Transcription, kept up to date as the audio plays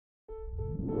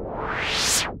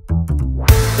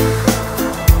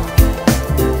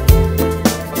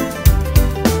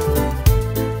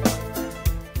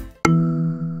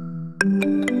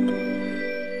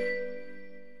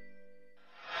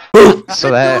So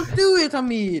that Don't do it,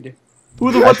 Hamid.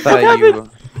 Who the I what the fuck thought happened?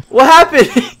 you. What happened?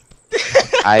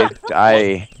 I.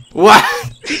 What?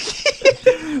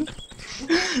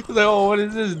 Like, oh, what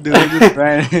is this dude?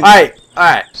 Alright.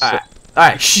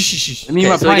 Alright. Shh. I need Okay,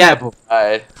 my so we got- pineapple.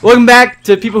 Alright. Welcome back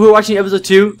to people who are watching episode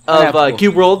 2 of Pineapple.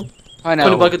 Cube World.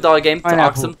 Pineapple. $20 game. It's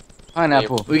Pineapple. awesome.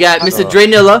 Pineapple. We got Mr. Oh.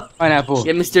 Draynilla. Pineapple.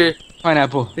 We got Mr.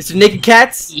 Pineapple. Naked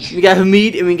Cats. We got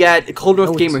Hamid, and we got Cold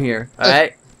North No, Gamer here.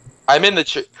 Alright. I'm in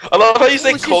the I love how you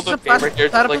say Which is Cold North Gamer supposed- here,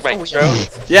 just like my intro.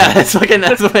 Yeah, that's what.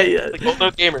 Like Cold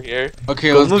North Gamer here. Okay,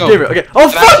 Cold let's North go. Gamer. Okay. Oh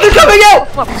fuck! They're coming out!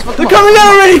 They're coming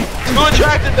out already! Too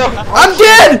attracted though. I'm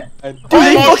dead! Dude,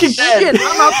 they Oh, fucking. shit. Shit,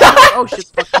 I'm out. Oh shit,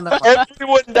 fuck on that one.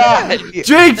 Everyone died.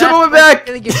 Drake, jump on my back!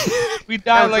 We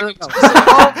died like.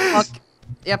 Oh, fuck.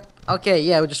 Yep. Okay.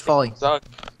 Yeah, we're just falling. Suck.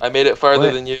 I made it farther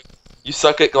What? than you. You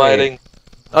suck at gliding.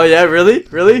 Oh yeah, really?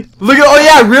 Really? Look at. Oh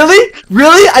yeah, really?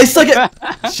 Really? I suck at.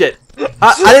 Shit.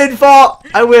 I didn't fall.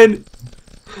 I win.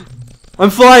 I'm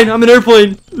flying. I'm an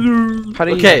airplane. How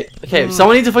do you- Okay.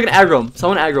 Someone needs to fucking aggro him.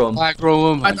 Someone aggro him. Black girl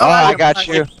woman. Oh, I got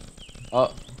you.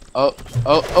 Oh. What?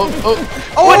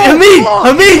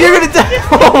 Hamid, you're gonna die.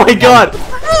 Oh my god.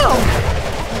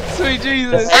 Sweet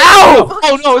Jesus. Ow!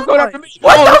 Oh no, it's going after me.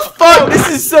 What Oh, the fuck? This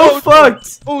is so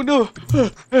fucked. Oh no.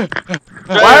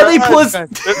 Why are they plus? They're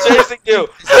chasing you.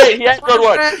 Hey, he had good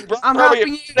one. He brought I'm over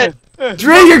helping you. you.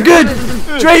 Dre, you're good.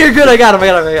 Dre, you're good. I got him.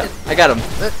 I got him.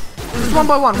 Just one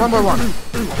by one.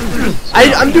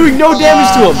 I'm doing no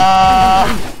damage to him.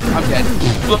 I'm dead.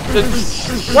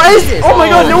 Why is? Oh my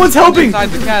god, no one's helping. Inside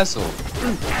the castle.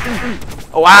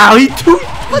 Wow, he two.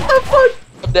 What the fuck?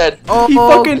 I'm dead. Oh, He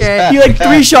fucking. okay. He like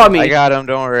 3-shot me. I got him.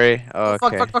 Don't worry. Oh,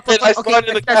 Fuck. Hey, I spawned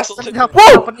in the guys, castle I need too. help.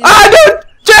 Whoa! Ah, dude!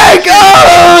 Jake!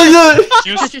 Oh!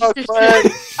 You Shh, shh, suck, shh, shh. man.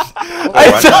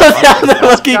 I fell down the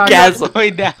fucking God, castle. Way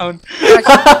down.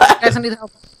 Guys, I need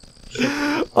help.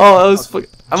 Oh, that was fucking.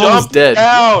 I'm Jump almost dead.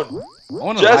 down. I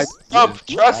wanna Just jump.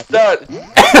 Trust that.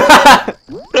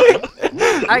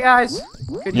 Hi guys.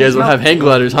 You guys don't have hang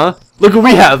gliders, huh? Look what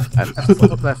we have.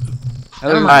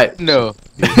 Alright. No.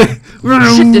 Shit,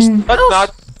 this. Let's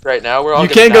not right now. We're all You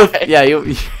gonna can't go. die. Yeah,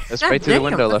 you. That's right through the Damn.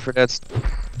 window. Left for dead.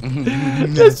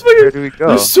 That's Where fucking. do we go?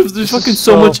 There's fucking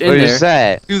so much in What there. is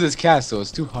that? Do this castle.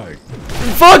 It's too hard.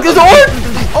 Fuck, there's an orc!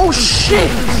 Oh shit!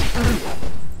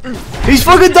 He's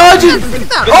fucking dodging! Take it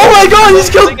down. Oh my god, he's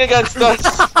killed! Nothing against us.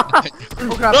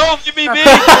 Oh crap! No, give me me.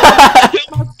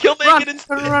 Kill Run, naked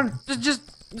and run! Just.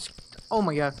 Oh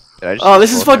my god! Did I just Oh,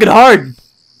 this is fall? fucking hard.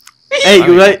 Hey,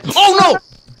 you right? Oh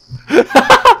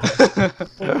Oh,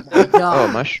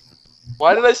 God. mush.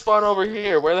 Why did I spawn over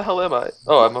here? Where the hell am I?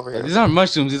 Oh, I'm over no! here. These aren't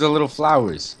mushrooms. These are little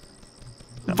flowers.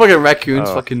 Fucking raccoons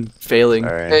Oh. fucking failing.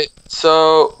 All right. Hey,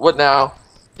 so what now?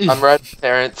 I'm red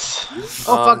parents.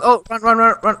 Oh fuck! Oh,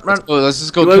 run! Oh, let's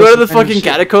just go. You wanna go to the fucking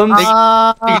catacombs?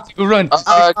 Go run.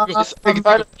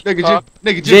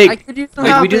 Nigga, Jake, I could use some Wait,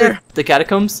 can help we do here. the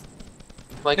catacombs?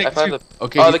 Like I found the.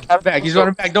 Okay, Oh, he's the running cat- back. He's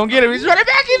running back. Don't get him. He's running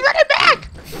back. He's running back.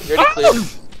 You already cleared.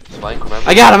 Fine, remember?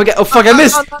 I got him. Oh fuck! I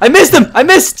missed. I missed him. I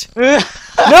missed. No,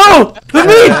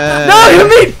 Hamid. No,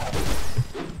 Hamid.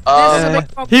 This is a big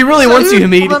problem. He really wants you,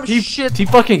 Hamid. Problem, He shit.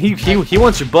 fucking he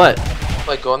wants your butt.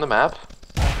 Like go on the map.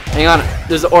 Hang on.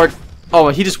 There's an orc. Oh,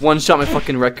 he just one-shot my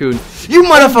fucking raccoon. You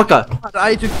motherfucker!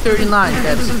 I took 39.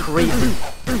 That's crazy.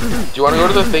 Do you want to go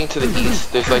to the thing to the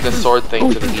east? There's like a sword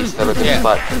thing to the east that I can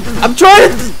spot. I'm trying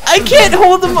to. I can't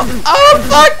hold him. Oh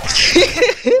fuck!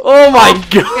 Oh my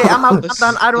Okay, god! I'm out. I'm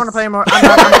done. I don't want to play anymore. I'm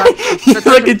done. You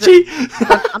fucking cheat!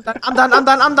 I'm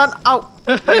done. Out.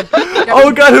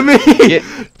 Oh god, Hamid! Get-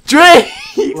 Dre!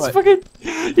 He's What? fucking.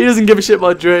 He doesn't give a shit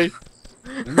about Dre.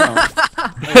 No.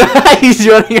 He's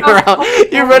running around.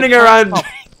 You're running around.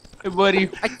 Hey, buddy.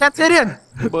 I can't hit in.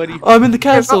 Hey, buddy. Oh, I'm in the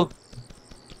castle.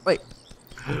 Wait.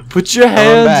 Put your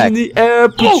hands back. in the air.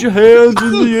 Put your hands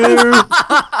in the air.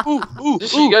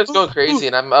 Just you guys going crazy,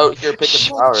 and I'm out here picking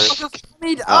flowers.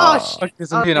 Oh shit. Fuck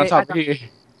this, I'm getting on top of here.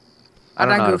 I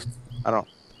don't know. goofed. I don't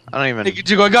even. Nigga,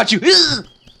 Jiggle, I got you.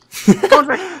 Go,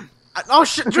 Dre. Oh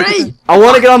shit, Dre! I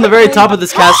want to get on the very top of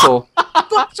this castle.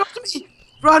 Fuck, talk to me.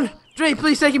 Run, Dre.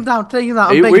 Please take him down. Take him down.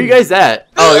 Hey, I'm where you begging guys at?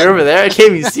 Oh, you're over there. I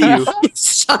can't even see you. You're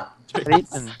so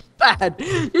bad.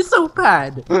 You're so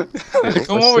bad. Come What's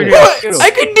over this? here. What? Get him. I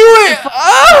can do it.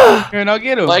 Ah! Here, and I'll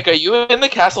get him. Like, are you in the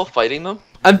castle fighting them?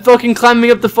 I'm fucking climbing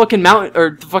up the fucking mountain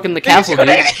or the fucking the castle. Dude.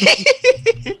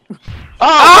 Oh,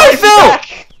 I fell!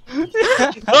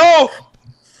 No!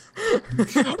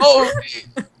 Oh,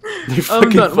 They're fucking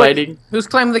done. Wait. fighting. Who's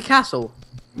climbing the castle?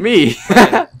 Me.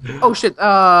 Oh shit.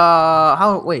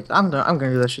 How? Wait. I'm gonna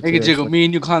do that shit. Nigga, too, Jiggle, actually. me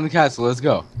and you climb the castle. Let's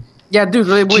go. Yeah, dude.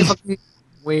 Wait, fuck me.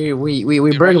 We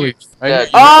burgled. Yeah,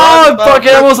 Oh, Run, fucking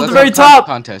almost at the very top.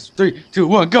 Contest. 3, 2,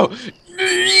 1, go. What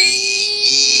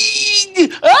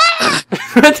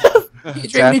the- Trey, we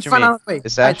need to after find me. out the way.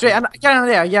 It's Alright, after Trey, get out of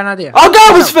there. Get out of there. Oh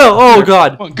god, it was Phil. Oh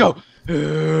god. 1, go.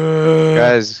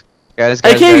 Guys, I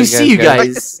can't even see you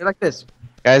guys. Like this.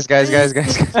 Guys. Guys.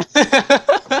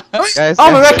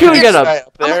 Oh, my raccoon This get guy up.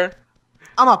 up there.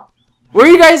 I'm up. Where are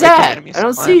you guys Wait, can at? enemies I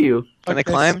don't climb? see you. Can they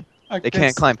climb? Fuck They this.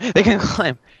 can't climb. They can't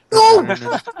climb. No! No.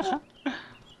 Fuck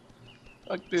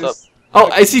What's this. Oh,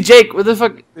 I see Jake. What the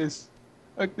fuck? Fuck this.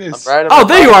 Fuck I'm this. right Oh, above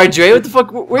there you top. are, Jay. What the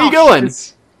fuck? Where are you going?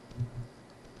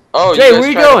 Oh, Jay, you guys where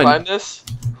you trying to going? climb this?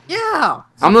 Yeah.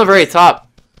 I'm on the very top.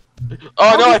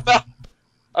 Oh no, I thought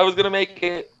I was gonna make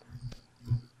it.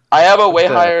 I have a way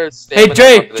What's that? higher Hey, stamina.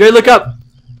 Jay. after Jay, this. look up.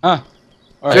 Huh.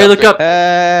 Jay, look up.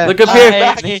 Look up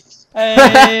here.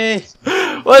 Hey.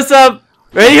 Hey. What's up?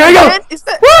 Ready? Here we go. Man, is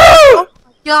that? Woo! Oh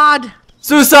my god.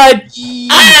 Suicide.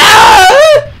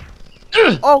 Ah!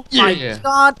 Oh my Yeah.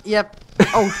 god. Yep.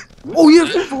 Oh. Oh, you.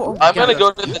 Oh, I'm God. gonna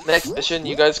go to the next mission.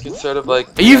 You guys can sort of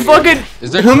like. Are you fucking?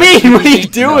 Is there Who me? What are you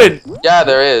doing? Yeah,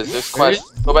 there is. There's There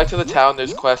quests. Go back to the town.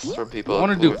 There's quests from people. I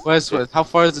want to do quests with. How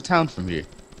far is the town from here?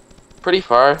 Pretty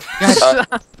far.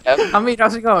 I mean,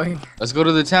 how's it going? Let's go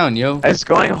to the town, yo. It's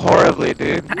going horribly,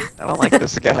 dude. I don't like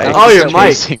this guy. Oh, He's your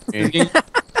mic. chasing me.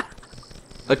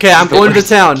 Okay, I'm going to the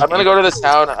town. I'm gonna go to the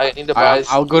town. I need to buy.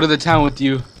 I'll go to the town with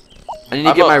you. I need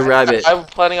to get my rabbit. I'm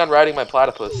planning on riding my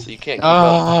platypus, so you can't keep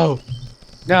up. Oh.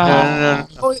 No. No.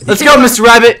 Oh, Let's go, Mr.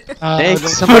 Rabbit. Hey, don't-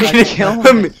 somebody Fucking- kill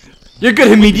him. You're good,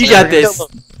 Hamid. You got this.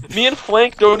 Me and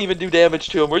Flank don't even do damage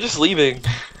to him. We're just leaving.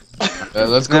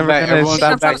 Let's go Never back. gonna Everyone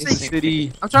stop go back that to the scene.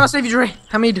 city. I'm trying to save you, Dre.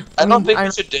 Hamid. I don't think I-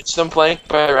 we should ditch them, Flank,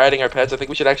 by riding our pets. I think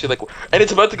we should actually like. And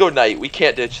it's about to go night. We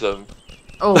can't ditch them.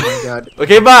 Oh my god.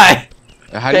 Okay, bye.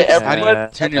 How do you, Okay, how do you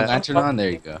everyone- turn your lantern on? There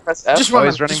you go. Press F. Just Oh, run.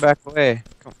 he's running back away.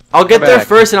 I'll get Come there back.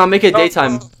 first, and I'll make it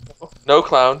daytime. No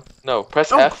clown. No.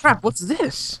 Press Oh F. crap! What's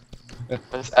this?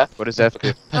 Press F. What does F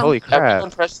do? Holy crap.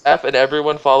 Everyone press F and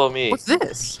everyone follow me. What's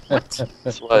this? What?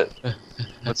 That's what.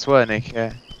 What's what, Nick?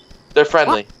 Yeah. They're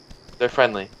friendly. They're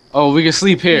friendly. Oh, we can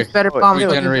sleep here. These better Oh, bombs.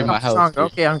 regenerate I'm my health, stronger.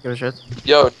 dude. Okay, I don't give a shit.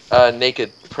 Yo,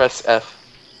 naked. Press F.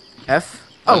 F.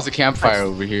 Oh, there's a campfire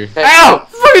over here. Hey, Ow!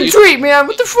 Fucking you- tree, man.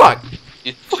 What the fuck?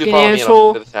 You fucking follow me and asshole.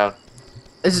 I'll go to the town.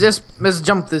 Let's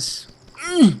jump this.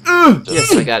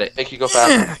 Yes, I got it. Make you go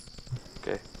faster.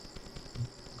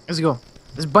 Let's go.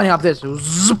 Let's bunny hop this.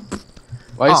 Zoop.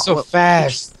 Why Oh, so well-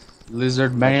 fast,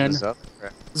 lizard man? What's up?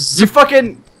 Crap. You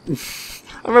fucking.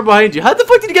 I'm right behind you. How the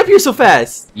fuck did you get up here so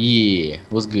fast? Yeah,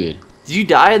 what's good? Did you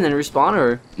die and then respawn,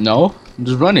 or No, I'm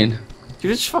just running.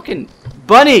 you're just fucking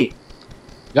bunny?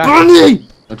 God, Bunny!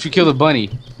 don't you kill the bunny?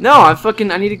 No, I'm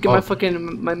fucking. I need to get Oh. my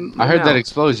fucking my. I heard that mount.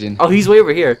 explosion. Oh, he's way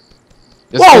over here.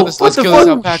 Let's Whoa, kill this, what let's the kill this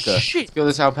fuck? alpaca. Shit. Let's kill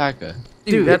this alpaca.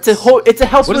 Dude, it's a whole. It's a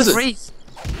helpless. Race.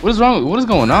 What is wrong? What is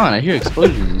going on? I hear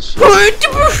explosions. and shit.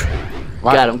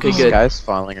 Why- Got him. Okay, The good. sky's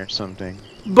falling or something.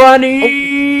 Bunny.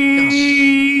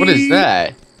 What is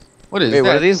that? What is Wait, what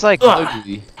are that? these like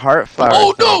Ugly. heart flowers?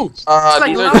 Oh, no! things? like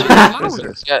These are louder just and things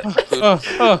louder. to get food.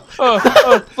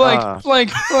 Flank, Ah. flank,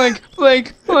 flank,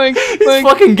 flank, flank, He's flank,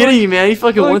 fucking getting you, man. He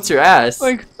fucking Flank. wants your ass.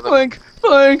 flank, flank,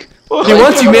 flank. He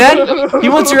wants you, man. He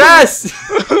wants your ass.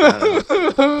 It's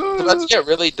about to get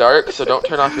really dark, so don't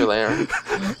turn off your lantern.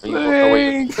 Or you will know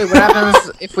where you're- Wait, what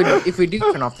happens if we do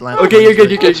turn off the lamp? Okay, you're good.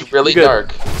 You're good. It's really you're good.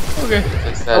 dark. Okay.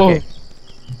 Instead. Oh,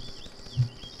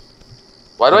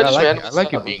 Why do I just like it. randomly I like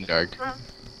stop? it being dark. It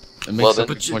Well, makes then it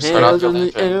Put much your more turn hands off on your the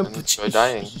lantern air. and Put enjoy your-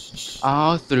 dying.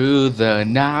 all through the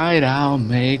night. I'll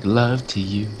make love to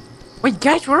you. Wait,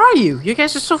 guys, where are you? You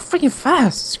guys are so freaking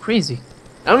fast. It's crazy.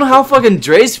 I don't know how fucking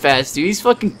Dre's fast, dude. He's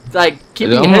fucking like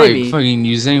keeping I'm ahead like of me. fucking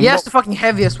Usain He has Bolt. the fucking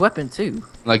heaviest weapon too.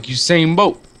 Like Usain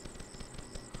Bolt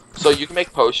So you can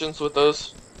make potions with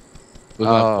those? with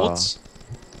my Oh. bolts.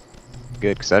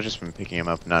 Good, because I've just been picking him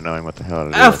up, not knowing what the hell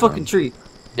to do. Ah, with fucking them. tree.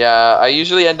 Yeah, I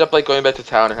usually end up like going back to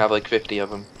town and have like 50 of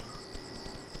them.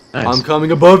 Nice. I'm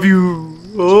coming above you.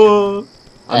 Oh,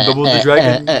 I'm double the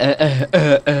dragon.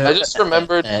 I just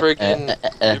remembered friggin'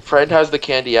 your friend has the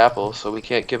candy apple, so we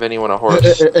can't give anyone a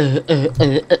horse.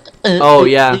 Oh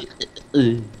yeah.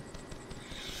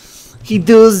 He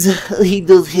does. He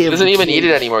does He him. doesn't even eat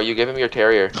it anymore. You give him your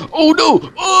terrier. Oh no!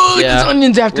 Oh, Yeah. this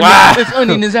onion's after Wah. me! This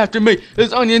onion is after me!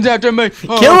 This onion's after me!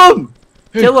 Oh. Kill him.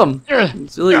 Kill him. Yeah.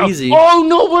 It's really easy. Oh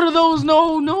no! What are those?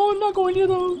 No! No! I'm not going near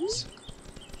those.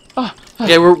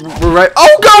 Okay, we're right.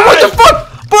 Oh god! What the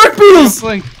fuck? Bark beetles.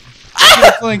 Flank!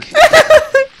 Flank!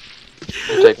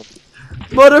 You take him.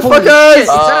 Motherfuckers. Is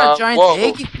that a giant whoa.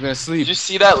 egg? I'm gonna sleep. Did you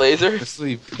see that laser? I'm gonna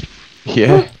sleep.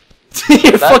 Yeah. You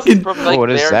That's fucking. from like what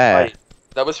is their that? fight.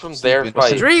 That was from their Sleeping.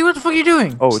 fight. Dre, what the fuck are you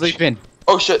doing? Oh, Sleep in.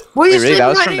 Oh shit. What are you wait, really? sleeping That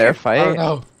was right from here? their I fight? don't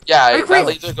know. Yeah, Wait, that wait.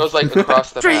 laser goes like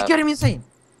across the Dre, you're map. getting me insane.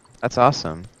 That's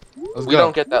awesome. Let's We go.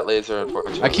 don't get that laser,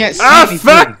 unfortunately. I can't see Ah, anything.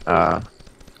 fuck!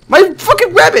 My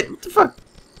fucking rabbit! What the fuck?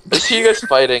 I see you guys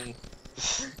fighting.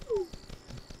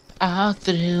 Out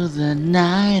through the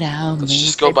night, I'll Let's make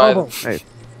just go by them. Hey,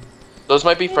 Those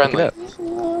might be pick it friendly. up.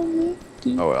 Oh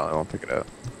well, I won't pick it up.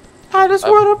 I just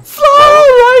Um, wanna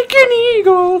fly like an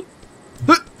eagle.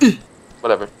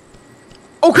 Whatever.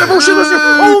 Oh crap! Oh shit!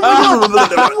 Oh my god! What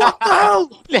the hell?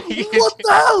 What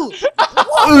the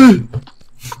hell? What?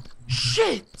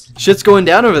 Shit! Shit's going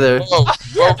down over there. Whoa,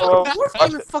 whoa, whoa, whoa.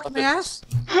 What in the fucking ass?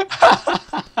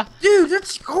 Dude,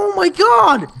 that's oh my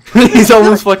god! He's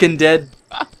almost fucking dead.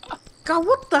 God,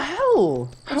 what the hell?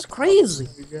 That's crazy.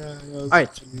 Alright.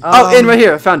 Oh, in right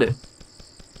here. I found it.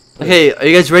 Okay, are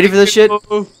you guys ready for this shit?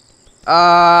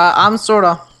 I'm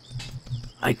sorta.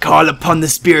 I call upon the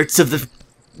spirits of the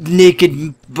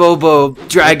naked Bobo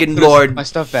Dragon Lord, My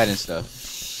stuff bad and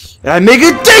stuff. and I make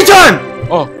it daytime!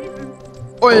 Oh,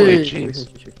 Holy jeez.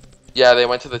 Yeah, they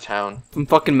went to the town. I'm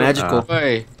fucking magical.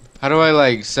 wait. How do I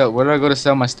like sell? Where do I go to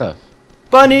sell my stuff?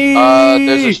 Bunny!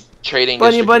 There's a trading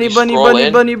bunny, district. bunny, If you bunny, scroll bunny,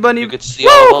 in, bunny, bunny. You could see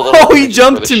all the little Oh, he images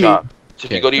jumped for the to me. shop. So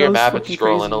if you Okay. go to your That was map and fucking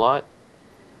scroll crazy. in a lot.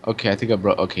 Okay, I think I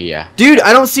broke. Okay, yeah. Dude,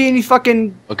 I don't see any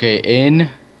fucking. Okay, in.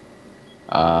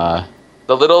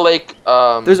 The little like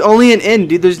There's only an inn,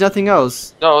 dude. There's nothing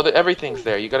else. no, everything's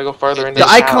there. You gotta go farther into The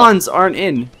town. icons aren't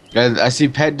in. I see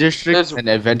pet district There's- and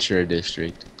adventure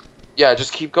district. Yeah,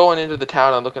 just keep going into the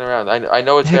town and looking around. I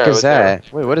know What it's the heck there. is it's there.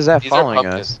 that? Wait, what is that These are following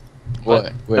pumpkins. us?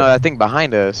 What? Where? No, that thing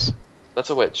behind us. That's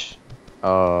a witch.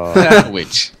 Oh.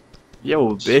 Which?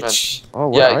 Yo, bitch. Oh,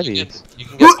 what Yeah, are you these? you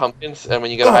can get pumpkins, and when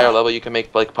you get a higher level, you can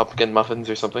make like pumpkin muffins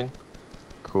or something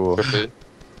Cool. for food.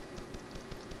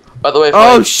 By the way,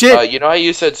 Oh, Mike, shit. you know how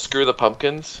you said screw the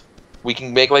pumpkins? We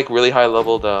can make like really high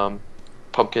leveled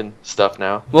pumpkin stuff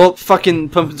now. Well, fucking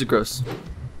pumpkins are gross.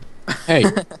 Hey,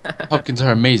 pumpkins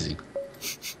are amazing.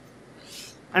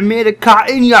 I made a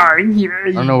cotton yarn here.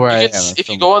 I don't know where I You am. can I'm if you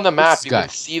from- go on the map, this you guy. can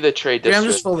see the trade Dude, I'm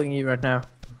district. just following you right now.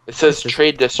 It says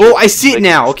trade district. Oh, I see it Like,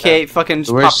 now. press Okay, fucking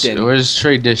just Where's popped in. Where's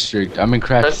trade district? I'm in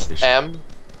craft. Press district. M.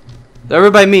 They're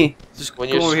over by me. Just When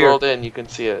go you're over here. scrolled in, you can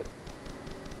see it.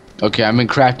 Okay, I'm in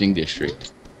crafting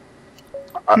district.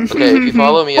 Okay, if you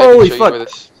follow me, I Holy can show fuck. you where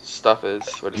this stuff is.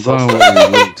 Where the I'm going stuff. where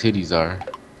the little titties are.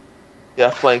 Yeah,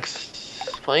 flanks.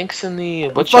 Flanks in the.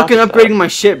 I'm What shop fucking is that? upgrading my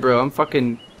shit, bro. I'm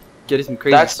fucking getting some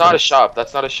crazy That's not a stuff. shop.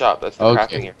 That's not a shop. That's the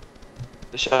Okay. crafting here.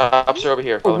 The shops are over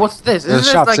here. Oh, Follow me. what's this? Where the Isn't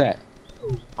this shop's like? at?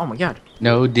 Oh my god.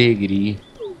 No diggity.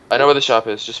 I know where the shop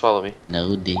is. Just follow me.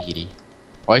 No diggity.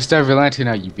 Why Star Vigilante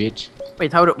now, you bitch?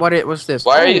 Wait, what's this?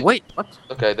 Why are oh, you- wait, what?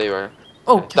 Okay, there you are.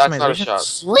 Oh, That's not a customization. shop.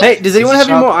 Sweet. Hey, does anyone It's have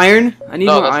a any shop. more iron? I need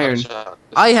No, more that's iron. not a shop.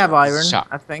 I have iron, Shop.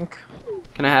 I think.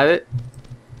 Can I have it?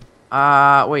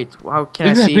 Wait, how can Look I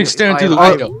at that see? pig staring if through I the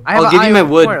have- window. I have I'll an give you my iron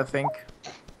wood. core, I think.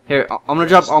 Here, I'm gonna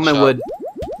drop all my Shop. wood.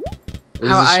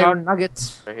 There's How a shop. iron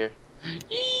nuggets. Right here.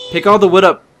 Pick all the wood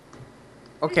up.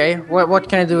 Okay, what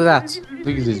can I do with that?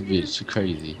 Look at this bitch, she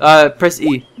crazy. Press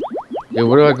E. Yeah,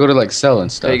 where do I go to like sell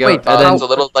and stuff? There you go. Wait, and then It's a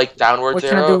little like downwards What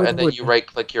can I do arrow, with and then wood? you right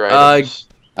click your Uh, items.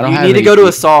 I don't you have need to any go to a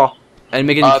food. saw and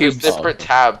make it into There's cubes. different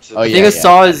tabs. Oh, I yeah, think a yeah.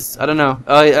 saw is. I don't know.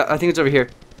 I think it's over here.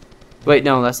 Wait,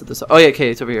 no, that's not the saw. Oh yeah, okay,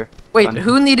 it's over here. Wait, Fine.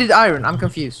 who needed iron? I'm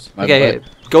confused. My Okay, butt.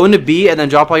 go into B and then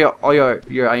drop all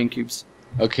your iron cubes.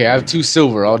 Okay, I have 2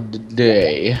 silver all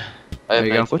day. I have There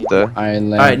you go. 19. What the?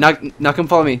 Iron All right, lamp. now come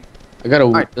follow me. I got a.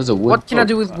 Alright, There's a wood. What can I oh,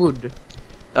 do with fuck. wood? You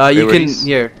Wait, can where's-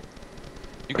 here.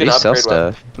 You How can do you sell upgrade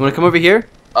one. stuff? You wanna come over here?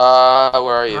 Where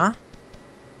are you? Huh?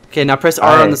 Okay, now press R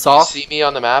on Alright. the saw. See me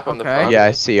on the map on the Okay. front. Yeah,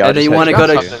 I see. I'll And then just you head wanna to go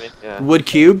the to- Something, yeah. Wood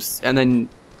cubes and then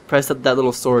press that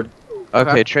little sword.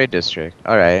 Okay, trade district.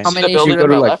 All right. How See the many building should You to go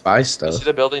my to like left? buy You stuff. see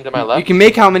the building to my left? You can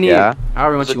make how many? Yeah.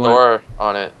 However There's much a you want. door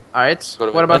on it. Alright, Go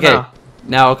to what about Okay. now?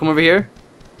 Now come over here.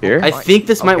 Here. I think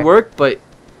this might Okay. work, but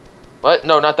What?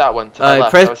 No, not that one. To my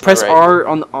left. That was press my right. R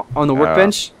on the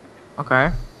workbworkbench.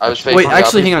 Okay. I was facing Wait, the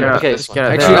actually, hang opposite on. way. Okay, This Just one. get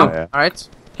it Actually, there. no. yeah. Alright.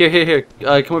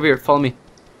 Here. Come over here. Follow me.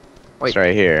 It's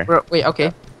right here. Wait,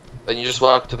 okay. Then you just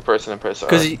walk to the person and press R.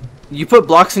 Cause you put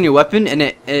blocks in your weapon and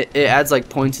it adds like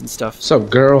points and stuff. What's up,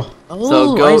 girl? So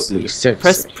Oh, go- I see. Look,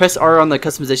 six. Press R on the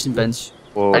customization bench,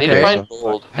 Whoa, I need Okay. to find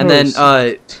gold. and then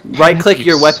right click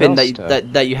your Sell weapon stuff.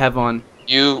 that you have on,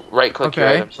 You right click your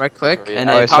Okay, items. right click. and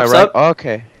Oh, then it so I pops right- up, oh,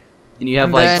 okay. and you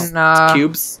have And like then,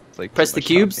 cubes. It's like Press too the much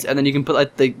cubes, shopping. and then you can put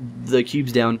like the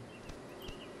cubes down.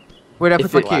 Where'd I put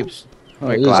if the it- cubes? Oh,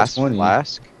 Like this is glass 20.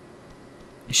 flask.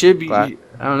 It should be. Gla-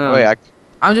 I don't know. Wait,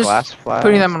 I'm just glass flask.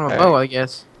 putting them on my Okay. bow, I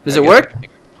guess. Does I it guess work? I can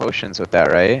potions with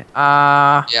that, right?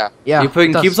 Yeah. Yeah. You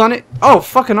putting it does. cubes on it? Oh,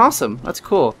 fucking awesome. That's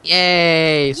cool.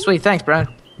 Yay! Sweet, thanks, Brian.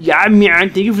 Yeah, man.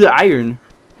 Thank you for the iron.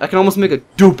 I can almost make a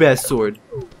dope ass sword.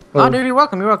 Oh, dude, you're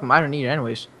welcome. You're welcome. I don't need it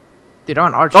anyways. Dude, I'm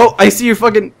an archer. Oh, I see your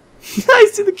fucking. I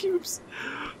see the cubes.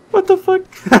 What the fuck?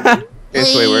 Okay,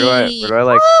 so wait, where do I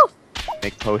like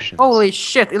make potions? Holy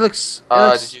shit! It looks,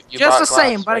 Did you just bought the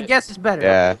same, glass, but I right? guess it's better.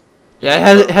 Yeah.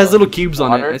 Yeah, it has little cubes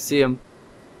on it. Water? I see them.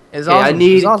 It's Okay, I awesome.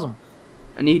 need- It's awesome.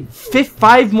 I need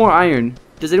 5 more iron.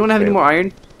 Does anyone have any Okay. more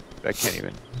iron? I can't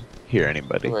even hear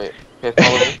anybody. Wait. Okay,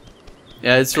 follow me.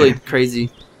 Yeah, it's really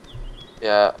crazy.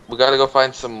 Yeah, we gotta go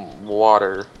find some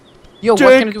water. Yo, what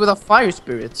Jake. can I do with a fire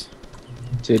spirit?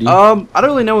 Titty. I don't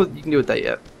really know what you can do with that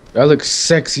yet. I look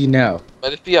sexy now.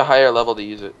 Let it be a higher level to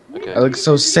use it. Okay. I look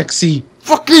so sexy.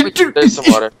 Fucking Wait, dude. There's some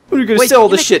water. We're gonna Wait, sell all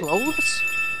can you this make shit. clothes?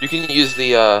 You can use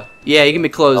the Yeah, you can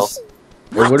make clothes.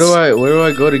 Wait, where do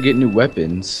I go to get new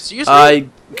weapons? Seriously?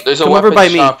 there's a Come over weapon by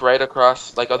me. shop right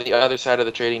across, like on the other side of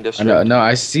the trading I district. know, no,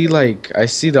 I see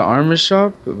the armor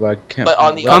shop, but I can't. But on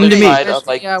find the it. Come other to me. side of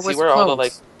like, Yeah, see where's where all the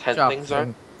like clothes? tent Shop things are?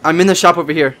 thing. I'm in the shop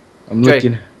over here. I'm Jay.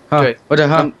 looking. Huh? Jay, What the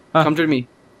hell? Come, Huh? come to me.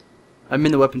 I'm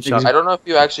in the weapon shop. I don't know if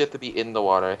you actually have to be in the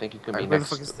water. I think you can be Where the next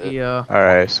fuck is to it. the,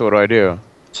 Alright, so what do I do?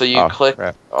 So you Oh, click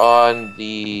crap. on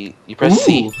the, you press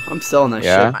C. Ooh, I'm selling that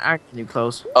Yeah. shit. I can do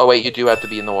clothes. Oh wait, you do have to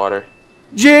be in the water.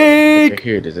 Jake! Right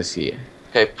here, does I see it?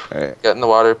 Okay, Alright. get in the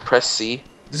water, press C,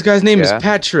 This guy's name Yeah. is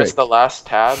Patrick. press the last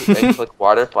tab, and click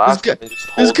water flask, guy- and then just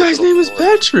hold This guy's the name is sword.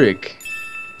 Patrick.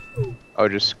 Oh,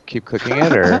 just keep clicking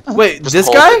it, or? Wait, Just this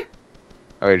hold guy? it.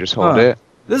 Okay, just hold Huh. it.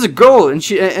 There's a girl, and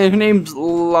her name's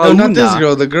La No, not this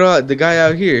girl. The guy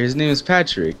out here. His name is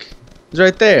Patrick. He's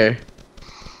right there.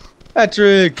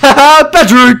 Patrick. Haha,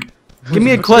 Patrick! Give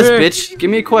me a quest, bitch. Give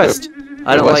me a quest.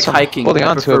 I don't Well, like I'm hiking. holding I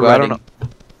on to prefer it, but I don't riding.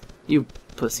 You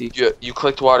pussy. You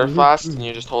clicked water flask, and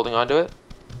you're just holding onto it.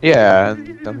 Yeah,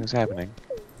 nothing's happening.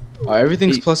 Oh,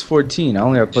 everything's plus 14. I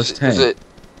only have plus 10.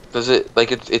 Does it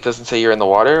like it doesn't say you're in the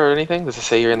water or anything? Does it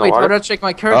say you're in the Wait, how do water? I check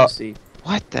my currency?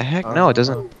 What the heck? No, it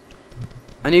doesn't.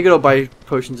 I need to go buy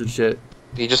potions and shit.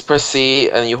 You just press C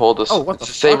and you hold this. Oh, what Does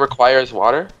the it say fuck? requires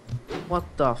water? What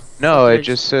the No, fuck it is-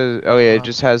 just says. Oh yeah, it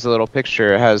just has a little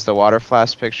picture. It has the water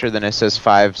flask picture. Then it says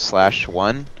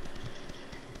 5/1.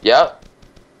 Yep.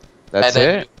 That's and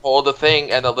then it. you hold the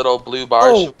thing, and a little blue bar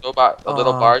Oh. should go by. A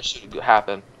little bar should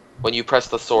happen when you press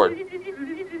the sword.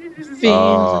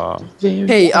 Oh.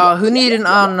 Hey, who needed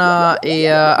on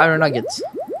iron nuggets?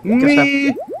 Me.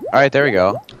 All right, there we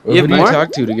go. Well, You who have do you more?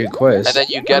 talk to get quests? And then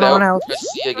you get Come on out, out. press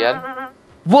C again,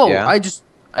 Whoa! Yeah. I just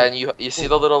and you see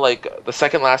the little like the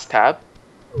second last tab.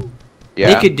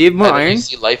 Yeah. Naked Div more and then iron. you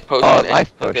see life potion. Oh, and you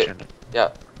life click it. potion. Yeah.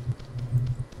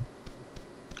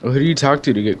 Well, who do you talk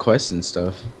to get quests and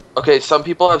stuff? Okay, some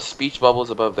people have speech bubbles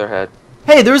above their head.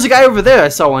 Hey, there was a guy over there. I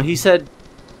saw one. He said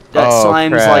that Oh,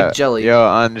 slime's crap. like jelly. Yo,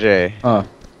 Anjay. Huh?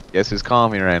 Guess who's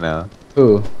calling me right now?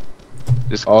 Who?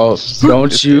 Just Oh,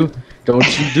 don't you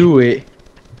do it.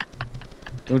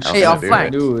 Don't you hey, gonna I'll do flank.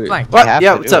 it. do it. Flank. What? I have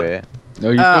Yeah, to what's do up? it. No,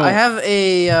 you don't. I have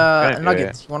a Gonna do nugget.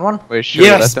 it. You want one? Wait, should we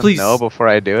Yes, let them please. know before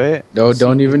I do it? No,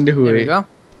 don't even do There we it. go.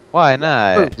 Why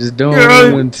not? Just don't.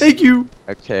 Yeah, thank you.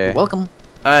 Okay. Welcome.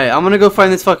 Alright, I'm gonna go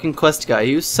find this fucking quest guy.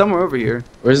 He was somewhere over here.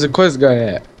 Where's the quest guy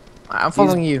at? I'm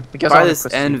following you because By I'm this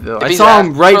anvil. If I he's saw him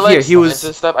asking right for, like, here. He slimes and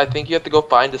was stuff. I think you have to go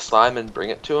find a slime and bring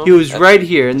it to him. he was and- right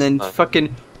here, and then Slime.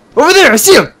 fucking over there. I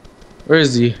see him. Where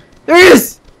is he? There he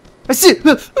is. I see. Is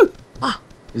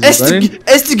he running?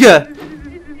 Estiga.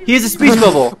 He has a speech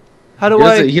bubble. How do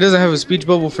I? He doesn't have a speech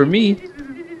bubble for me.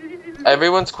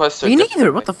 Everyone's quests are Me different.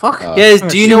 neither. What the fuck? Guys,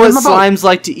 do you know what Shoot him about. slimes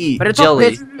like to eat? Better talk,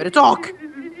 Jelly. bitch. Better talk.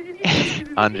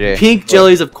 Anjay. Pink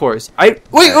jellies, of course. Wait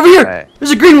over here. Alright,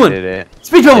 There's a green I one. did it.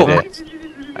 Speech bubble. Did it.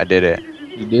 I did it.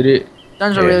 You did it.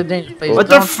 That's a Yeah. really dangerous place. What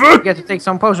the Don't fuck? forget to take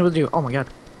some potion with you. Oh my god.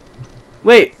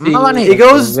 Wait, Melanie. it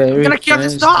goes. I'm Very gonna kill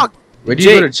this fast. dog. Where do you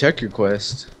go Jake. to check your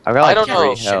quest? I've got I like don't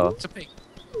know. 3 health. It's a pig.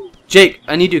 Jake,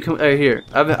 I need you to come here.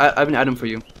 I have an item for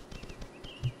you.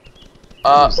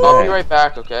 I'll be that? right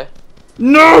back. Okay.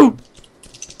 No!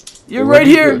 You're Where right do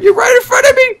you here. go? You're right in front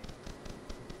of me.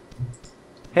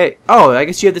 Hey. Oh, I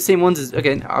guess you have the same ones as.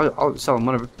 Okay, I'll sell them.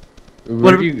 Whatever.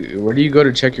 Where do you go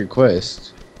to check your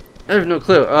quest? I have no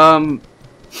clue.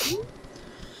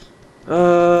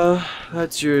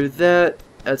 That's your that.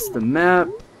 That's the map.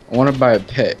 I want to buy a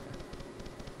pet.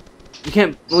 You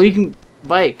can't. Well, you can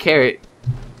buy a carrot.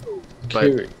 But-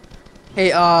 Carrot.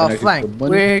 Hey, I get Flank, the money?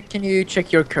 where can you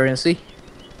check your currency?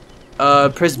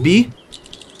 Press B,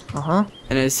 Uh-huh.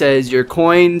 and it says your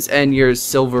coins and your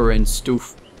silver and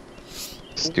stoof.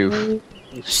 Stoof.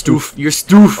 Stoof. Your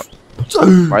stoof.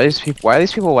 Why are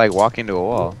these people like walking to a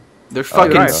wall? They're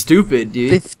fucking right. stupid,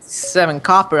 dude. 57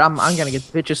 copper. I'm gonna get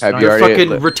bitches. Have tonight. you They're already-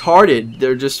 fucking retarded.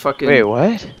 They're just fucking. Wait,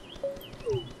 what?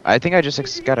 I think I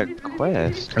just got a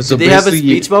quest. So Did they have a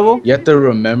basically, speech bubble? You have to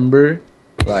remember,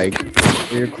 like,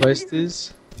 what your quest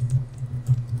is.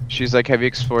 She's like, have you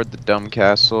explored the dumb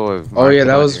castle? Of Oh yeah, Market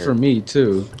that on was your-" for me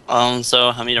too.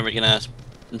 So how many are we gonna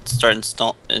start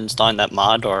installing that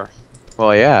mod or?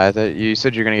 Well, yeah, I thought you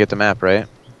said you're gonna get the map, right?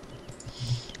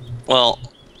 Well,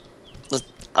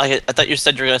 I thought you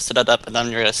said you were gonna set it up and then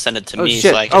you're gonna send it to Oh, me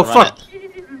shit. so I can Oh, run fuck.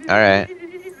 it. Alright.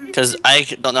 Because I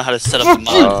don't know how to set up the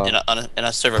Fuck you. mod in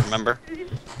a server. Remember?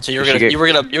 So You should get- you're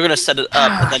gonna set it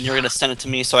up and then you're gonna send it to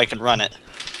me so I can run it.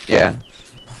 Yeah.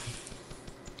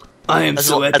 I am That's,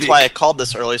 so epic. that's why I called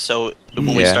this early. So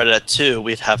when we Yeah. started at 2,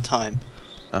 we'd have time.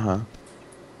 Uh-huh.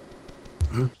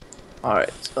 All right.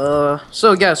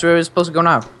 So guys, where are we supposed to go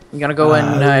now? You gonna go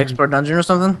and explore dungeon or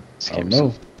something? This Oh game's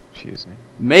no. confusing.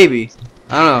 Maybe.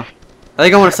 I don't know. I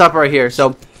think I want to stop right here.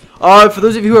 So, for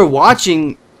those of you who are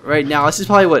watching right now, this is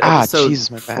probably what episode Jesus,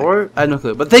 my back. 4. I have no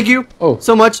clue, but thank you Oh,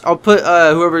 so much. I'll put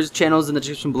whoever's channels in the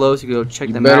description below, so you can go check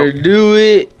you them better out. do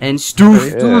it. And Stu.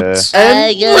 Yeah.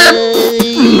 And